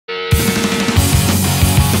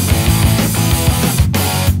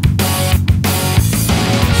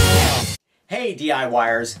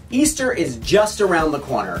DIYers, Easter is just around the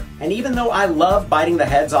corner, and even though I love biting the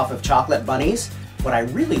heads off of chocolate bunnies, what I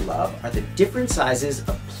really love are the different sizes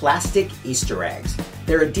of plastic Easter eggs.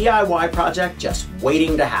 They're a DIY project just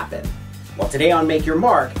waiting to happen. Well, today on Make Your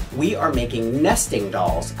Mark, we are making nesting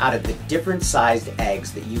dolls out of the different sized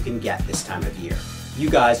eggs that you can get this time of year. You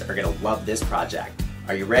guys are gonna love this project.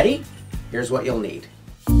 Are you ready? Here's what you'll need.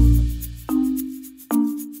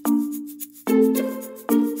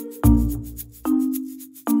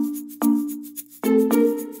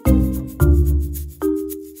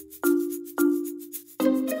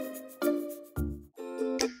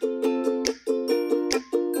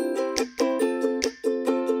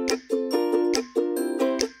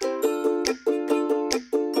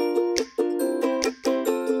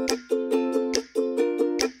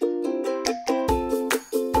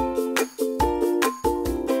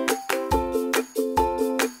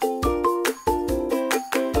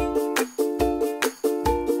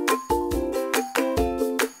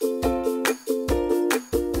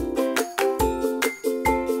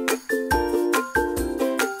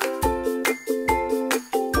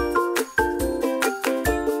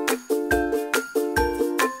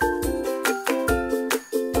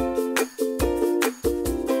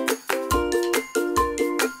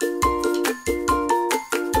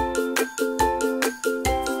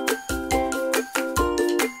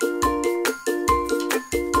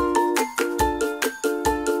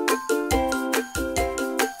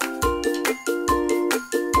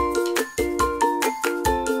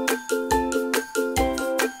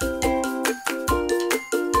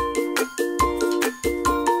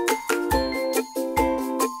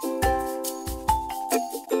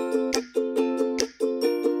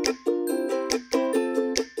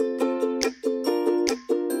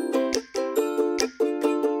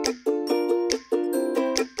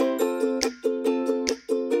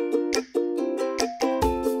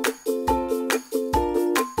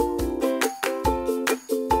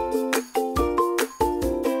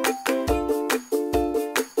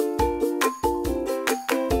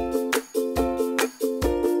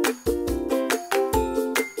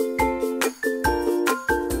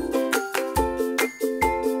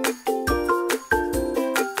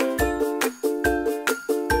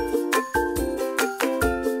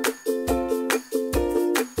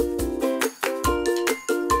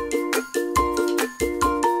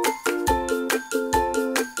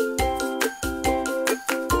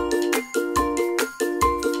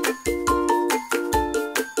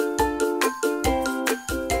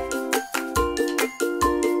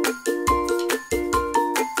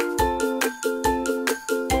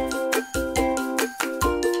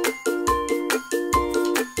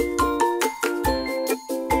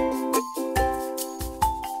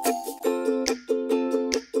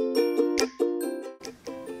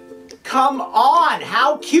 Come on,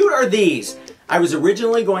 how cute are these? I was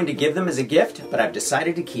originally going to give them as a gift, but I've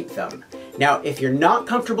decided to keep them. Now, if you're not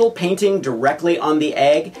comfortable painting directly on the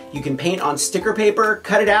egg, you can paint on sticker paper,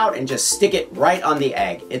 cut it out, and just stick it right on the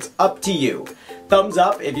egg. It's up to you. Thumbs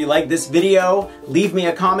up if you like this video, leave me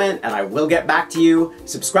a comment and I will get back to you.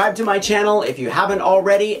 Subscribe to my channel if you haven't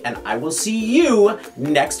already, and I will see you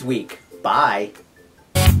next week. Bye.